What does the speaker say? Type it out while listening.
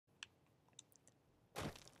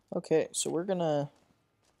Okay, so we're gonna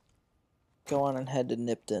go on and head to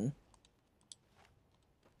Nipton.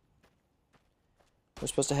 We're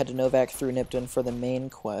supposed to head to Novak through Nipton for the main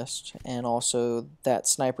quest, and also that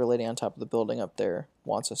sniper lady on top of the building up there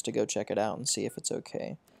wants us to go check it out and see if it's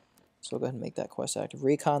okay. So we'll go ahead and make that quest active.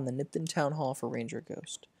 Recon the Nipton Town Hall for Ranger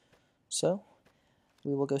Ghost. So,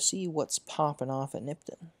 we will go see what's popping off at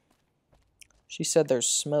Nipton. She said there's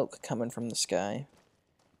smoke coming from the sky.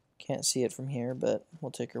 Can't see it from here, but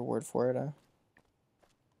we'll take her word for it.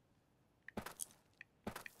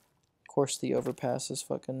 Of course, the overpass is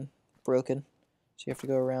fucking broken, so you have to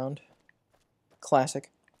go around.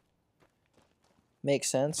 Classic.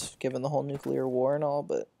 Makes sense, given the whole nuclear war and all,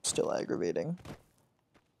 but still aggravating.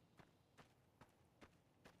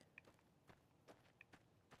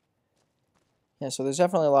 Yeah, so there's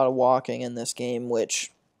definitely a lot of walking in this game,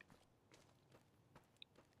 which,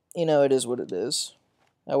 you know, it is what it is.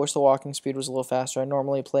 I wish the walking speed was a little faster. I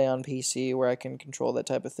normally play on PC where I can control that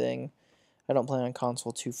type of thing. I don't play on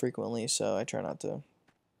console too frequently, so I try not to,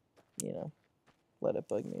 you know, let it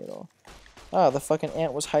bug me at all. Ah, the fucking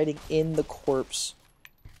ant was hiding in the corpse,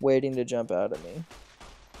 waiting to jump out at me.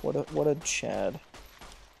 What a Chad.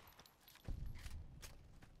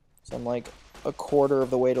 So I'm like a quarter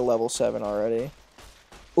of the way to level 7 already.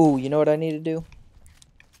 Ooh, you know what I need to do?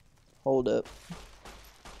 Hold up.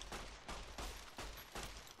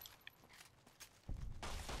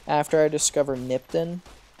 After I discover Nipton,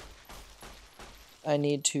 I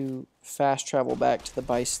need to fast travel back to the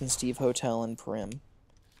Bison Steve Hotel in Prim.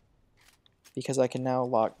 Because I can now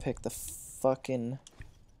lockpick the fucking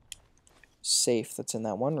safe that's in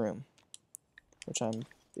that one room. Which I'm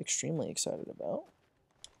extremely excited about.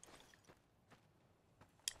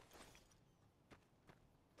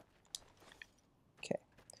 Okay.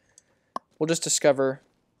 We'll just discover...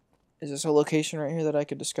 Is this a location right here that I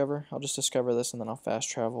could discover? I'll just discover this and then I'll fast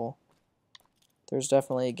travel. There's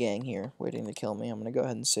definitely a gang here waiting to kill me. I'm going to go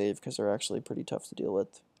ahead and save because they're actually pretty tough to deal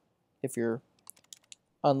with if you're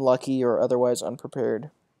unlucky or otherwise unprepared.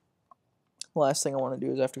 The last thing I want to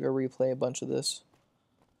do is have to go replay a bunch of this.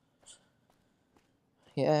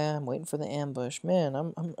 Yeah, I'm waiting for the ambush.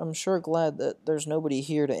 Man, I'm sure glad that there's nobody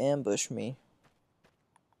here to ambush me.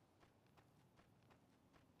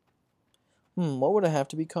 What would I have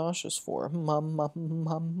to be cautious for?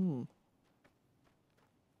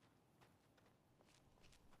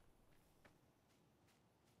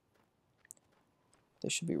 They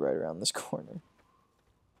should be right around this corner.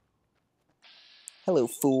 Hello,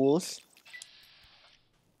 fools.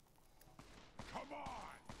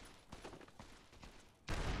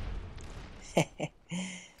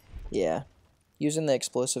 Yeah. Using the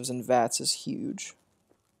explosives in vats is huge.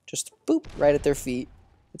 Just boop, right at their feet.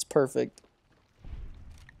 It's perfect.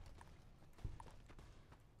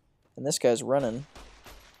 And this guy's running.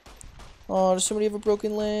 Oh, does somebody have a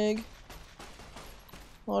broken leg?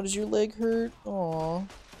 Oh, does your leg hurt? Aw.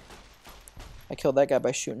 I killed that guy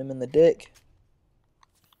by shooting him in the dick.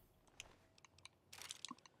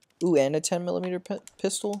 Ooh, and a 10mm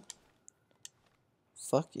pistol?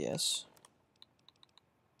 Fuck yes.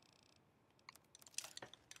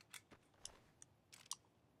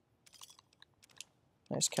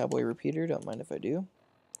 Nice cowboy repeater, don't mind if I do.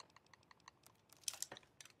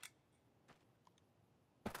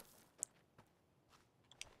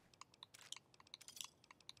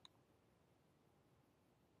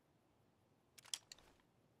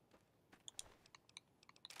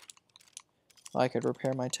 I could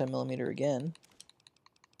repair my 10mm again.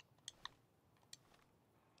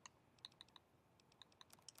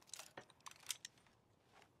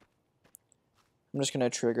 I'm just going to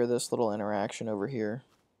trigger this little interaction over here.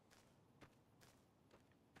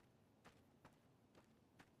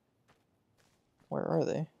 Where are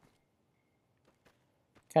they?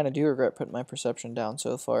 Kind of do regret putting my perception down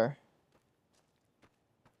so far.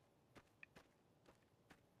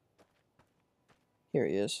 Here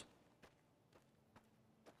he is.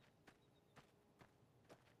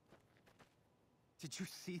 Did you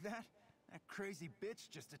see that? That crazy bitch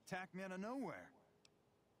just attacked me out of nowhere.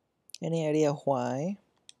 Any idea why?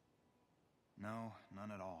 No,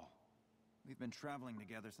 none at all. We've been traveling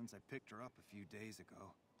together since I picked her up a few days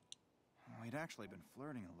ago. We'd actually been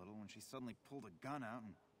flirting a little when she suddenly pulled a gun out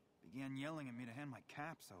and began yelling at me to hand my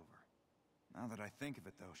caps over. Now that I think of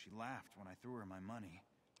it, though, she laughed when I threw her my money.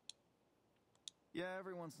 Yeah,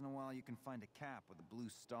 every once in a while you can find a cap with a blue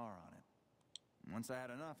star on it. Once I had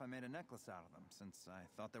enough, I made a necklace out of them, since I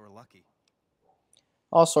thought they were lucky.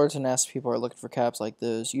 All sorts of nasty people are looking for caps like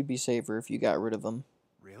those. You'd be safer if you got rid of them.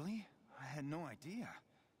 Really? I had no idea.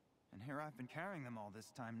 And here I've been carrying them all this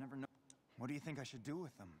time, never know. What do you think I should do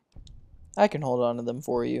with them? I can hold on to them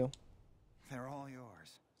for you. They're all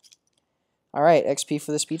yours. Alright, XP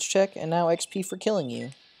for the speech check, and now XP for killing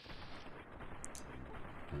you.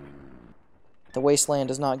 The wasteland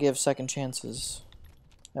does not give second chances.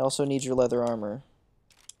 I also need your leather armor.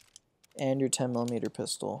 And your 10mm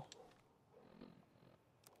pistol.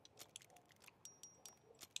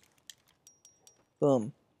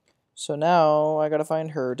 Boom. So now I gotta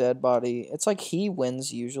find her dead body. It's like he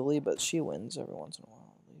wins usually, but she wins every once in a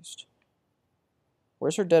while at least.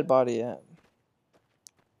 Where's her dead body at?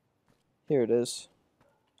 Here it is.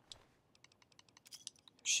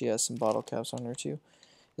 She has some bottle caps on her too.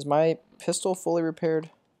 Is my pistol fully repaired?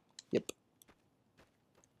 Yep.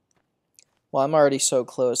 Well, I'm already so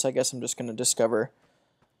close. I guess I'm just gonna discover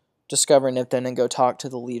Nipton and go talk to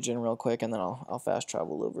the Legion real quick, and then I'll fast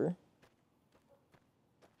travel over.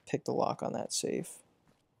 Pick the lock on that safe.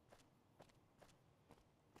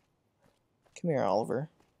 Come here, Oliver.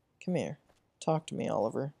 Come here. Talk to me,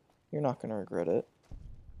 Oliver. You're not gonna regret it.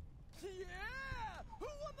 Yeah! Who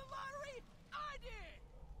won the lottery? I did!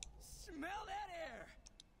 Smell that air!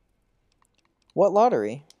 What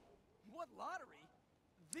lottery? What lottery?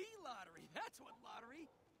 The lottery. That's what lottery.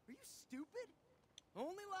 Are you stupid?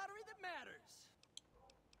 Only lottery that matters.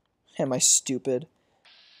 Am I stupid?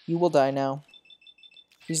 You will die now.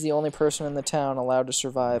 He's the only person in the town allowed to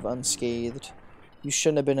survive unscathed. You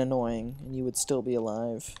shouldn't have been annoying, and you would still be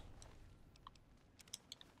alive.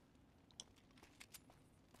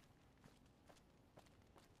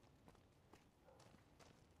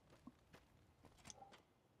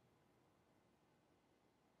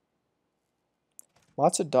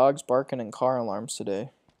 Lots of dogs barking and car alarms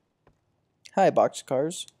today. Hi,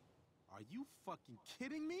 boxcars. Are you fucking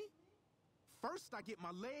kidding me? First I get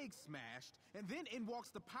my leg smashed, and then in walks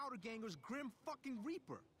the Powder Ganger's Grim fucking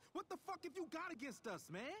Reaper. What the fuck have you got against us,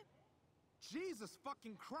 man? Jesus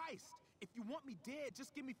fucking Christ. If you want me dead,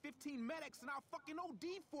 just give me 15 medics and I'll fucking OD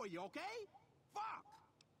for you, okay? Fuck!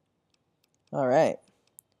 Alright.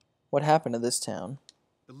 What happened to this town?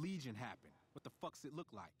 The Legion happened. What the fuck's it look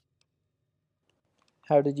like?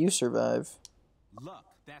 How did you survive? Luck,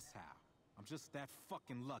 that's how. I'm just that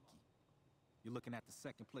fucking lucky. You're looking at the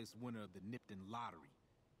second place winner of the Nipton lottery.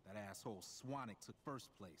 That asshole Swanick took first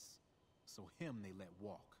place. So him they let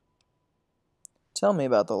walk. Tell me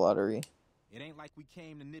about the lottery. It ain't like we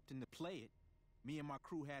came to Nipton to play it. Me and my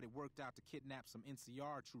crew had it worked out to kidnap some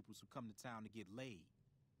NCR troopers who come to town to get laid.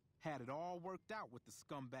 Had it all worked out with the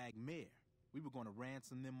scumbag mayor. We were gonna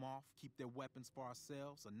ransom them off, keep their weapons for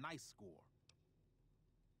ourselves, a nice score.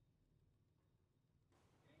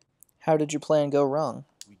 How did your plan go wrong?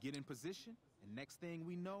 We get in position, and next thing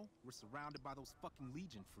we know, we're surrounded by those fucking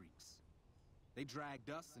Legion freaks. They dragged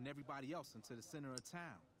us and everybody else into the center of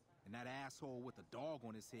town. And that asshole with a dog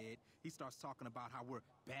on his head, he starts talking about how we're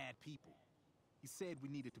bad people. He said we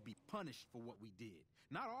needed to be punished for what we did.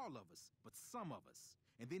 Not all of us, but some of us.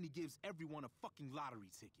 And then he gives everyone a fucking lottery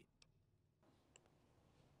ticket.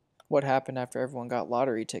 What happened after everyone got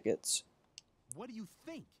lottery tickets? What do you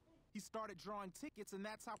think? He started drawing tickets and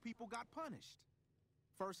that's how people got punished.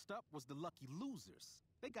 First up was the lucky losers.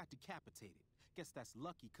 They got decapitated. Guess that's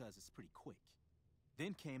lucky cause it's pretty quick.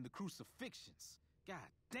 Then came the crucifixions. God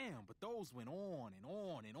damn, but those went on and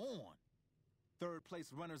on and on. Third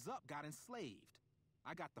place runners-up got enslaved.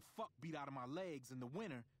 I got the fuck beat out of my legs, and the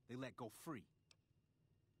winner, they let go free.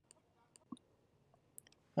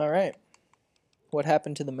 Alright. What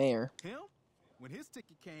happened to the mayor? Him? When his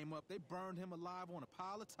ticket came up, they burned him alive on a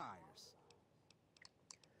pile of tires.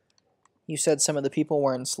 You said some of the people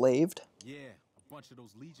were enslaved? Yeah, a bunch of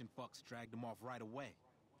those Legion fucks dragged them off right away.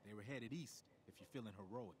 They were headed east, if you're feeling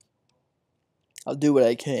heroic. I'll do what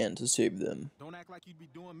I can to save them. Don't act like you'd be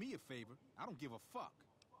doing me a favor. I don't give a fuck.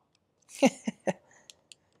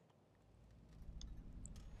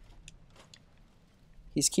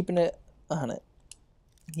 He's keeping it 100.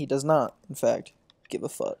 He does not, in fact, give a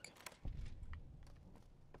fuck.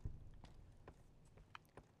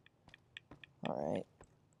 Alright.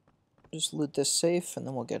 Just loot this safe and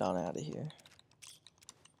then we'll get on out of here.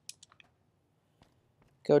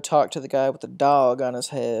 Go talk to the guy with the dog on his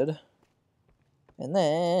head. And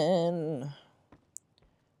then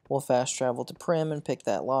we'll fast travel to Prim and pick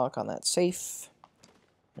that lock on that safe.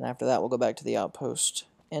 And after that, we'll go back to the outpost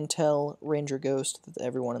and tell Ranger Ghost that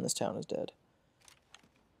everyone in this town is dead.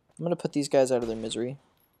 I'm going to put these guys out of their misery.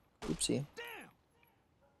 Oopsie.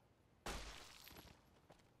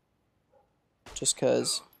 Just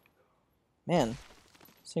because, man,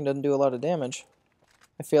 this thing doesn't do a lot of damage.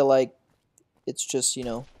 I feel like it's just, you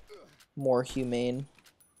know, more humane.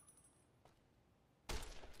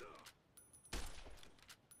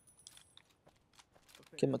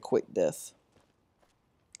 Give him a quick death.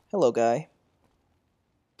 Hello, guy.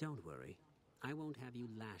 Don't worry. I won't have you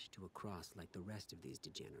lashed to a cross like the rest of these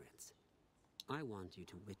degenerates. I want you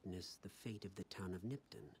to witness the fate of the town of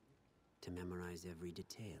Nipton, to memorize every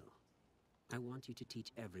detail. I want you to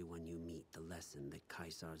teach everyone you meet the lesson that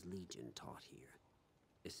Caesar's Legion taught here,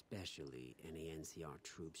 especially any NCR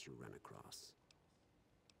troops you run across.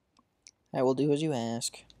 I will do as you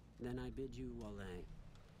ask. Then I bid you Wale,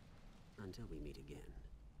 until we meet again.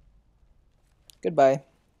 Goodbye.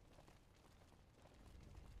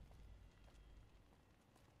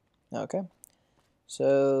 Okay.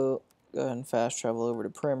 So, go ahead and fast travel over to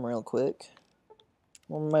Prim real quick.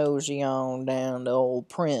 We'll mosey on down to old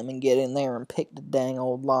Prim and get in there and pick the dang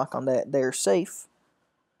old lock on that there safe.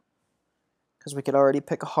 Because we could already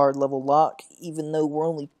pick a hard level lock, even though we're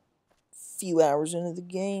only a few hours into the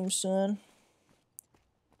game, son.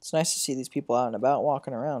 It's nice to see these people out and about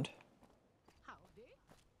walking around.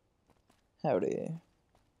 Howdy.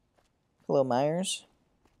 Hello, Myers.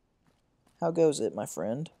 How goes it, my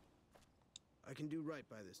friend? I can do right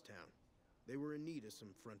by this town. They were in need of some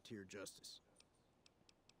frontier justice.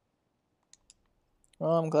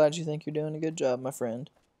 Well, I'm glad you think you're doing a good job, my friend.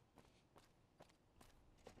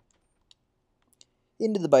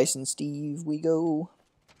 Into the Bison, Steve, we go.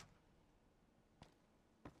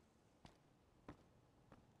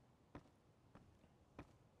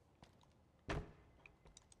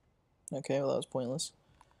 Okay, well, that was pointless.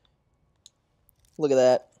 Look at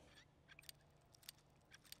that.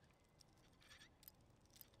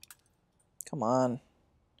 Come on.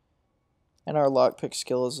 And our lockpick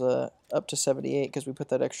skill is up to 78 because we put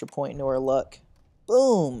that extra point into our luck.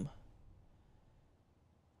 Boom!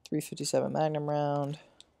 357 Magnum round.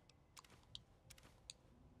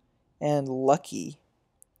 And lucky.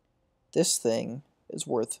 This thing is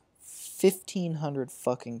worth 1,500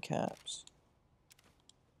 fucking caps.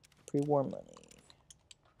 Pre-war money.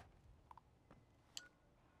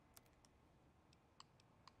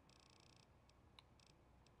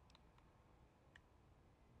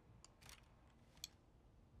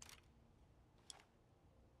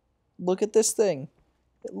 Look at this thing.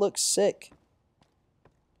 It looks sick.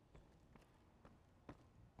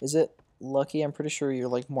 Is it lucky? I'm pretty sure you're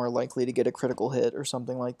like more likely to get a critical hit or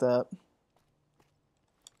something like that.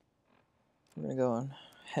 I'm gonna go and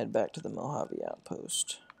head back to the Mojave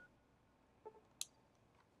outpost.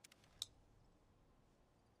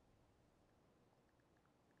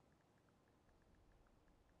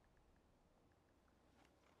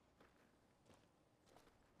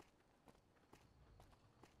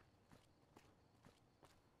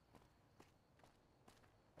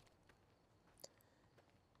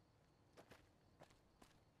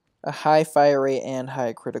 A high fire rate and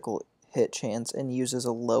high critical hit chance and uses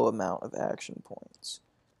a low amount of action points.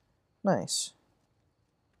 Nice.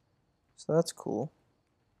 So that's cool.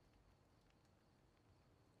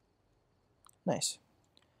 Nice.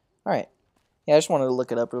 Alright. Yeah, I just wanted to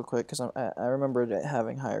look it up real quick because I remembered it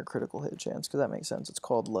having higher critical hit chance because that makes sense. It's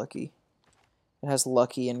called Lucky. It has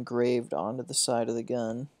Lucky engraved onto the side of the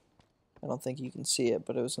gun. I don't think you can see it,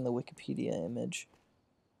 but it was in the Wikipedia image.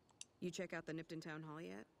 You check out the Nipton Town Hall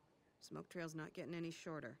yet? Smoke trail's not getting any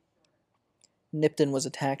shorter. Nipton was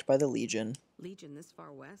attacked by the Legion. Legion this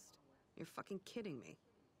far west? You're fucking kidding me.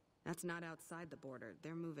 That's not outside the border.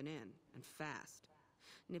 They're moving in, and fast.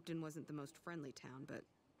 Nipton wasn't the most friendly town, but...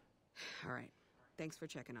 Alright, thanks for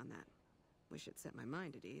checking on that. Wish it set my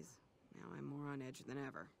mind at ease. Now I'm more on edge than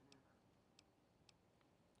ever.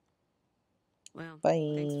 Well,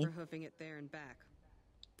 Bye. thanks for hoofing it there and back.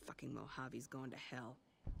 Fucking Mojave's going to hell.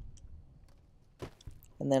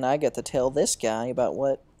 And then I get to tell this guy about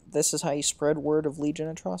what... This is how you spread word of Legion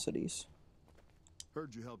atrocities.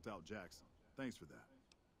 Heard you helped out Jackson. Thanks for that.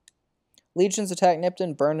 Legions attacked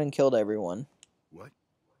Nipton, burned and killed everyone. What?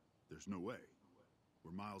 There's no way.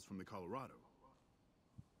 We're miles from the Colorado.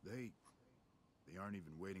 They aren't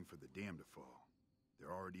even waiting for the dam to fall.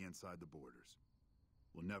 They're already inside the borders.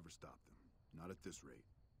 We'll never stop them. Not at this rate.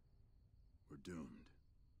 We're doomed.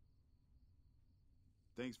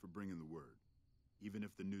 Thanks for bringing the word. Even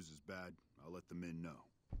if the news is bad, I'll let the men know.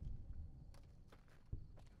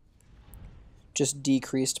 Just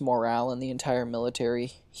decreased morale in the entire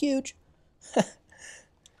military. Huge. Do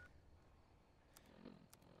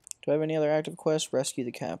I have any other active quests? Rescue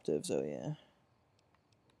the captives. Oh, yeah.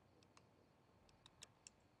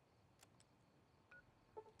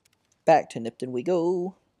 Back to Nipton we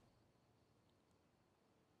go.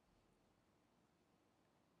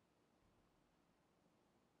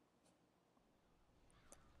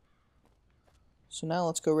 So now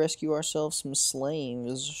let's go rescue ourselves some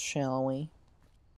slaves, shall we?